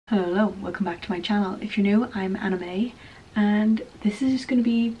Hello, welcome back to my channel. If you're new, I'm Anime, and this is just going to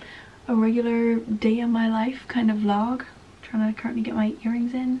be a regular day of my life kind of vlog. I'm trying to currently get my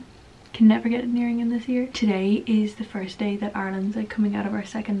earrings in. Can never get an earring in this year. Today is the first day that Ireland's like coming out of our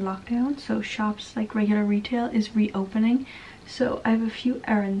second lockdown, so shops like regular retail is reopening. So I have a few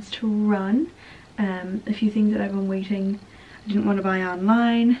errands to run, a few things that I've been waiting. I didn't want to buy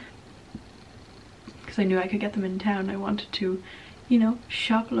online because I knew I could get them in town. I wanted to, you know,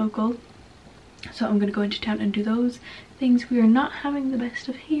 shop local, so I'm gonna go into town and do those things. We are not having the best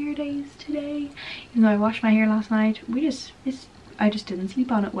of hair days today, even though I washed my hair last night. I just didn't sleep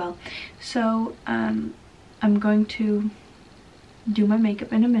on it well. So I'm going to do my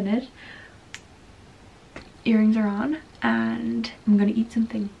makeup in a minute. Earrings are on, and I'm gonna eat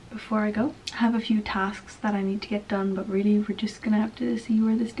something before I go. I have a few tasks that I need to get done, but really we're just gonna have to see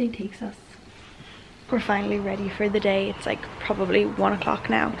where this day takes us. We're finally ready for the day. It's like probably 1 o'clock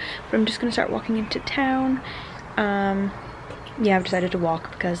now, but I'm just gonna start walking into town. Yeah, I've decided to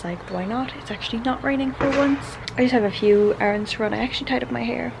walk because, like, why not? It's actually not raining for once. I just have a few errands to run. I actually tied up my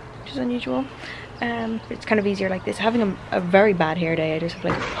hair, which is unusual. It's kind of easier like this. Having a very bad hair day, I just have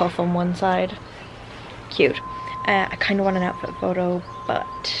like a puff on one side. Cute. I kind of want an outfit photo,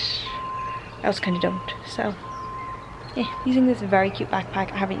 but I also kind of don't. So yeah, using this very cute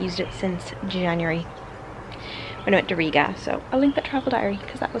backpack. I haven't used it since January when I went to Riga, so I'll link that travel diary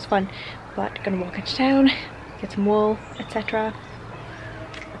because that was fun. But gonna walk into town, get some wool, etc.,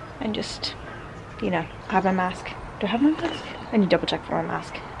 and just, you know, have my mask. Do I have my mask? I need to double check for my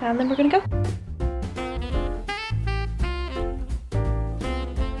mask, and then we're gonna go.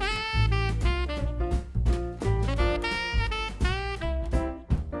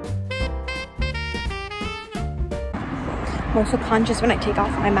 I'm also conscious when I take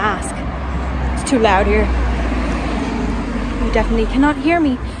off my mask. It's too loud here. You definitely cannot hear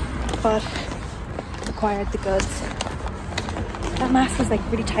me, but acquired the goods. That mask is like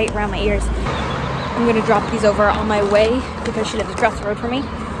really tight around my ears. I'm gonna drop these over on my way because she lives across the road from me.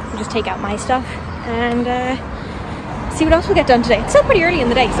 I'll just take out my stuff and see what else we'll get done today. It's still pretty early in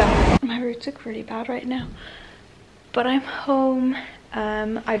the day, so my roots look really bad right now. But I'm home.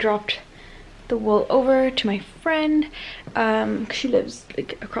 I dropped the wool over to my friend because she lives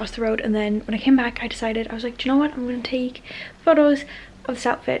like across the road, and then when I came back I decided, I was like, do you know what, I'm gonna take photos of this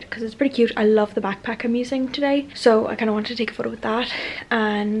outfit because it's pretty cute. I love the backpack I'm using today, so I kind of wanted to take a photo with that.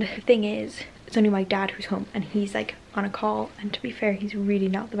 And the thing is, it's only my dad who's home and he's like on a call, and to be fair, he's really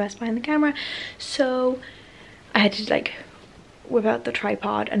not the best behind the camera, so I had to like whip out the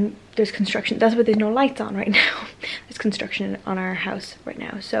tripod. And there's construction, that's why there's no lights on right now. There's construction on our house right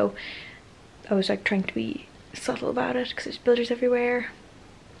now, so I was like trying to be subtle about it because there's builders everywhere.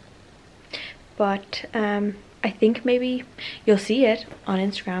 But I think maybe you'll see it on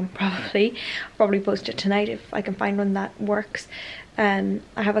Instagram, probably post it tonight if I can find one that works. I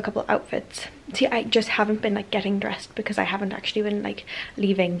have a couple outfits. See, I just haven't been like getting dressed because I haven't actually been like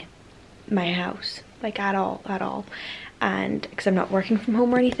leaving my house like at all, and because I'm not working from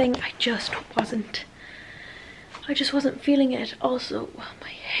home or anything, I just wasn't feeling it. Also,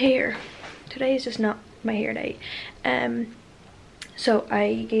 my hair. Today is just not my hair day. So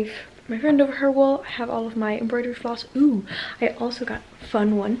I gave my friend over her wool. I have all of my embroidery floss. Ooh, I also got a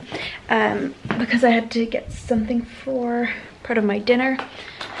fun one because I had to get something for part of my dinner,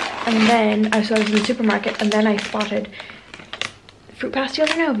 and then I was in the supermarket, and then I spotted fruit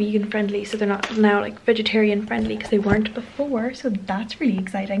pastilles are now vegan friendly, so they're not now like vegetarian friendly because they weren't before, so that's really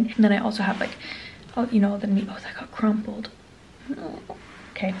exciting. And then I also have like, oh, you know, the meat. Oh, that got crumpled. Oh.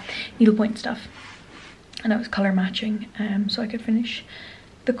 Okay, needlepoint stuff, and I was color matching, so I could finish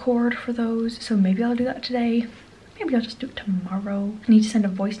the cord for those. So maybe I'll do that today, maybe I'll just do it tomorrow. I need to send a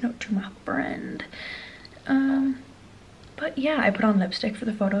voice note to my friend. But yeah, I put on lipstick for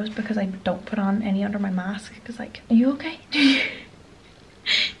the photos because I don't put on any under my mask because, like, are you okay? Did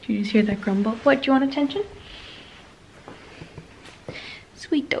you just hear that grumble? What, do you want attention?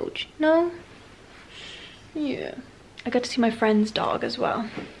 Sweet Doge, no? Yeah. I got to see my friend's dog as well,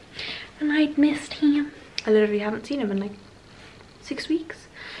 and I'd missed him. I literally haven't seen him in like 6 weeks.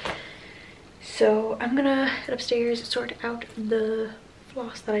 So I'm gonna head upstairs, sort out the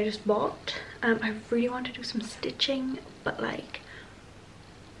floss that I just bought. I really want to do some stitching, but like,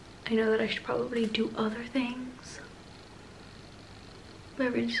 I know that I should probably do other things. But I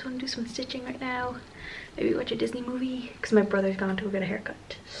really just want to do some stitching right now. Maybe watch a Disney movie, because my brother's gone to go get a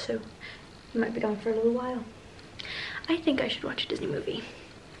haircut, so he might be gone for a little while. I think I should watch a Disney movie.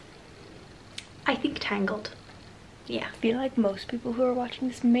 I think Tangled. Yeah. I feel like most people who are watching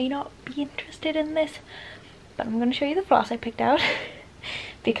this may not be interested in this, but I'm going to show you the floss I picked out.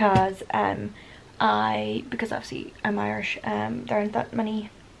 because because obviously I'm Irish, there aren't that many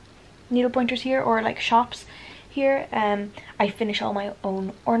needle pointers here, or like shops here. I finish all my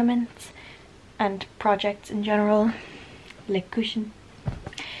own ornaments and projects in general, like cushion.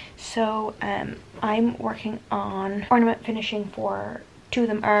 So I'm working on ornament finishing for 2 of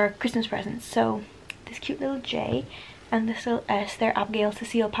them are Christmas presents. So this cute little J and this little S, they're Abigail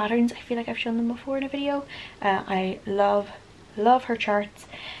Cecile patterns. I feel like I've shown them before in a video. I love her charts,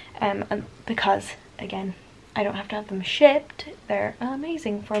 and because again I don't have to have them shipped, they're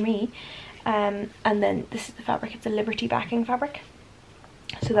amazing for me. And then this is the fabric, it's a Liberty backing fabric,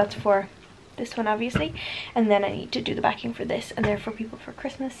 so that's for this one obviously, and then I need to do the backing for this, and they're for people for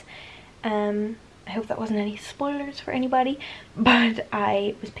Christmas. I hope that wasn't any spoilers for anybody, but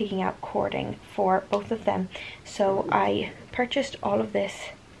I was picking out cording for both of them, so I purchased all of this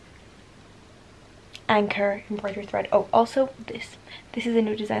anchor embroidery thread. Oh, also this is a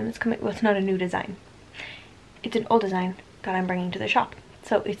new design that's coming. Well, it's not a new design, it's an old design that I'm bringing to the shop.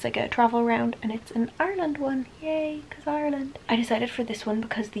 So it's like a travel round, and it's an Ireland one. Yay, because Ireland. I decided for this one,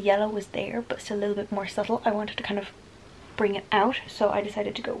 because the yellow was there but still a little bit more subtle, I wanted to kind of bring it out, so I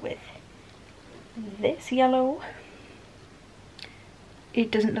decided to go with this yellow.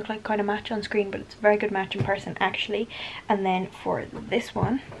 It doesn't look like quite a match on screen, but it's a very good match in person actually. And then for this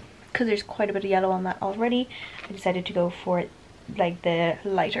one, because there's quite a bit of yellow on that already, I decided to go for like the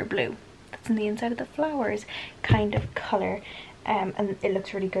lighter blue that's in the inside of the flowers kind of colour. And it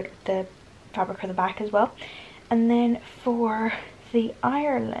looks really good with the fabric for the back as well. And then for the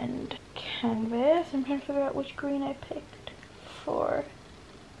Ireland canvas, I'm trying to figure out which green I picked for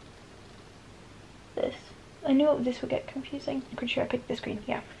this. I knew this would get confusing. I'm pretty sure I picked this green,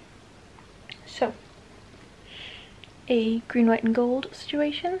 yeah. So a green, white and gold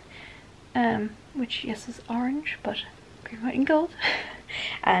situation, which yes is orange, but green, white and gold.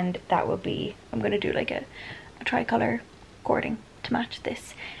 And that will be, I'm going to do like a tricolour cording to match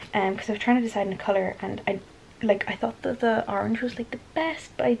this, because I was trying to decide on a colour, and I thought that the orange was like the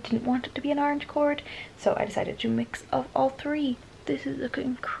best, but I didn't want it to be an orange cord, so I decided to mix of all 3. This is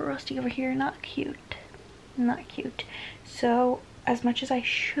looking crusty over here, not cute, not cute. So as much as I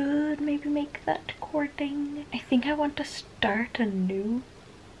should maybe make that cording, I think I want to start a new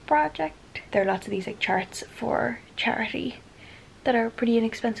project. There are lots of these like charts for charity that are pretty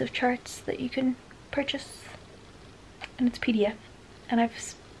inexpensive charts that you can purchase, and it's PDF, and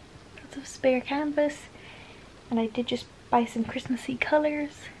I've lots of spare canvas, and I did just buy some Christmassy colours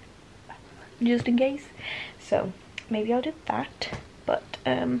just in case, so maybe I'll do that. But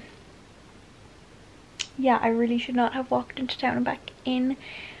yeah, I really should not have walked into town and back in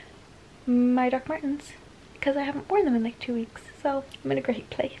my Doc Martens, because I haven't worn them in like 2 weeks, so I'm in a great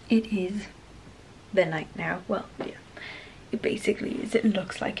place. It is the night now. Well, yeah, it basically is. It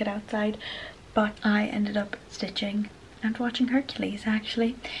looks like it outside, but I ended up stitching and watching Hercules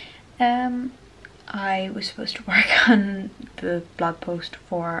actually. I was supposed to work on the blog post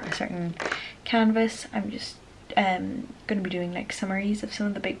for a certain canvas. I'm just going to be doing like summaries of some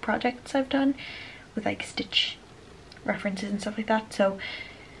of the big projects I've done with like stitch references and stuff like that, so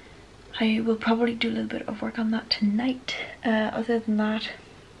I will probably do a little bit of work on that tonight. Other than that,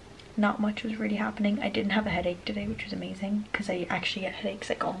 not much was really happening. I didn't have a headache today, which was amazing, because I actually get headaches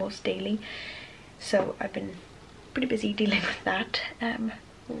like almost daily, so I've been pretty busy dealing with that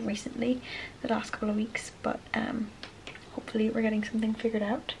recently, the last couple of weeks, but hopefully we're getting something figured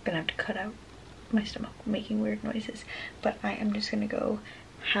out. I'm gonna have to cut out my stomach making weird noises, but I am just gonna go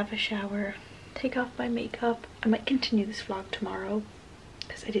have a shower, take off my makeup. I might continue this vlog tomorrow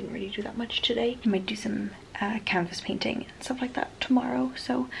because I didn't really do that much today. I might do some canvas painting and stuff like that tomorrow,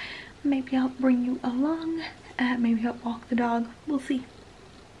 so maybe I'll bring you along. Maybe I'll walk the dog. We'll see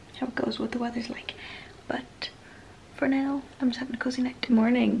how it goes, what the weather's like, but for now I'm just having a cozy night. Good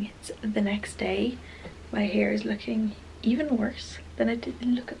morning, it's the next day. My hair is looking even worse than it did.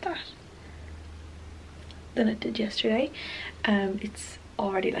 Look at that, than it did yesterday. It's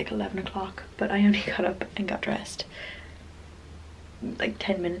already like 11 o'clock, but I only got up and got dressed like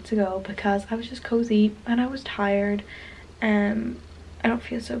 10 minutes ago because I was just cozy and I was tired. I don't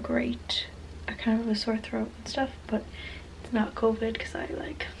feel so great. I kind of have a sore throat and stuff, but it's not COVID because I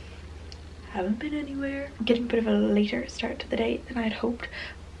like haven't been anywhere. I'm getting a bit of a later start to the day than I had hoped,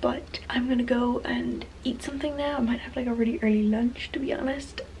 but I'm gonna go and eat something now. I might have like a really early lunch, to be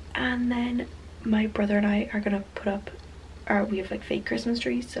honest, and then my brother and I are gonna put up we have like fake Christmas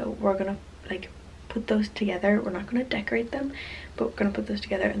trees, so we're gonna like put those together. We're not gonna decorate them, but we're gonna put those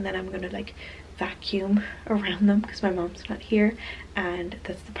together, and then I'm gonna like vacuum around them because my mom's not here, and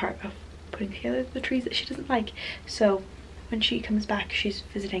that's the part of putting together the trees that she doesn't like. So when she comes back. She's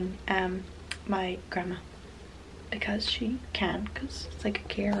visiting my grandma because she can, because it's like a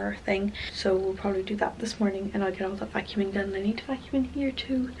carer thing. So we'll probably do that this morning, and I'll get all that vacuuming done. I need to vacuum in here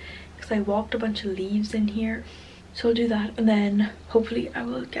too because I walked a bunch of leaves in here. So I'll do that, and then hopefully I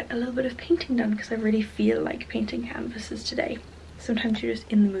will get a little bit of painting done because I really feel like painting canvases today. Sometimes you're just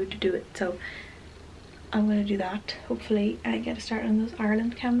in the mood to do it, so I'm gonna do that. Hopefully I get a start on those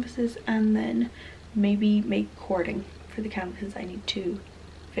Ireland canvases, and then maybe make cording for the canvases I need to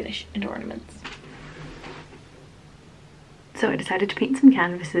finish into ornaments. So I decided to paint some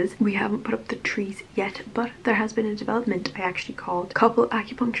canvases. We haven't put up the trees yet, but there has been a development. I actually called a couple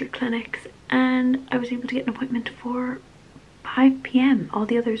acupuncture clinics and I was able to get an appointment for 5 p.m. All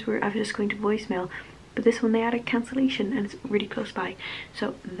the others were, I was just going to voicemail, but this one they had a cancellation and it's really close by,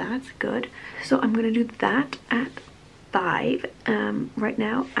 so that's good. So I'm gonna do that at 5. Right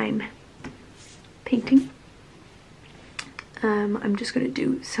now I'm painting. I'm just gonna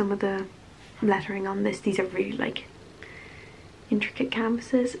do some of the lettering on this. These are really like intricate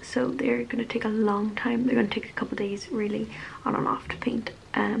canvases, so they're gonna take a long time. They're gonna take a couple days really on and off to paint.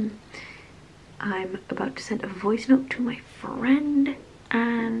 I'm about to send a voice note to my friend,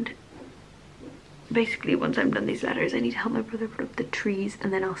 and basically once I'm done these letters I need to help my brother put up the trees,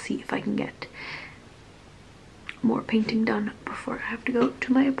 and then I'll see if I can get more painting done before I have to go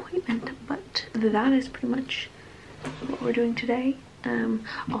to my appointment. But that is pretty much what we're doing today.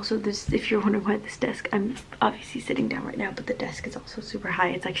 Also, this, if you're wondering why this desk, I'm obviously sitting down right now, but the desk is also super high.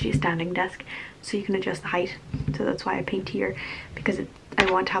 It's actually a standing desk, so you can adjust the height. So that's why I paint here, because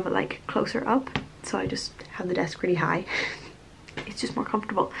I want to have it like closer up, so I just have the desk really high. It's just more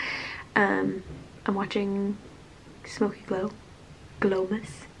comfortable. I'm watching Smoky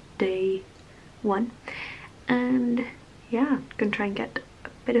Glowmas Day 1, and yeah, gonna try and get a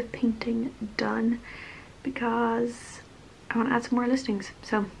bit of painting done because I want to add some more listings.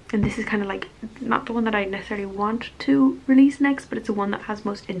 So, and this is kind of like not the one that I necessarily want to release next, but it's the one that has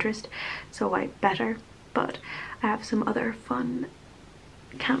most interest, so I better. But I have some other fun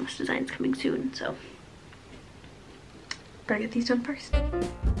canvas designs coming soon, so better get these done first.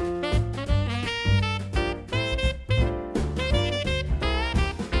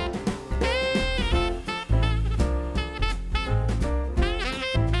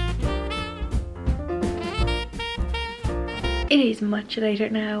 It is much later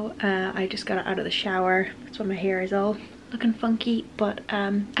now. I just got out of the shower. That's why my hair is all looking funky, but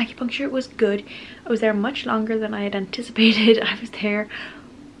acupuncture was good. I was there much longer than I had anticipated. I was there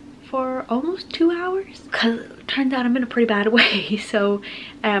for almost 2 hours because it turns out I'm in a pretty bad way. So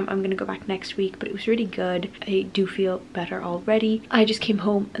I'm gonna go back next week, but it was really good. I do feel better already. I just came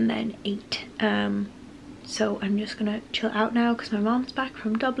home and then ate. So I'm just gonna chill out now because my mom's back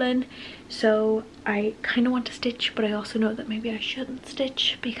from Dublin. So I kind of want to stitch, but I also know that maybe I shouldn't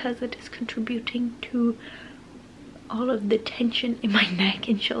stitch because it is contributing to all of the tension in my neck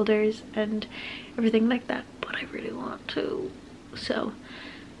and shoulders and everything like that. But I really want to, so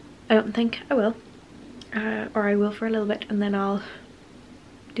I don't think I will, or I will for a little bit, and then I'll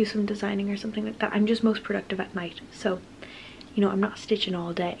do some designing or something like that. I'm just most productive at night, so you know, I'm not stitching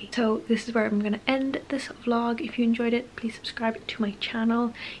all day. So this is where I'm gonna end this vlog. If you enjoyed it, please subscribe to my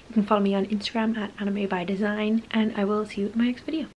channel. You can follow me on Instagram at Anime by Design, and I will see you in my next video.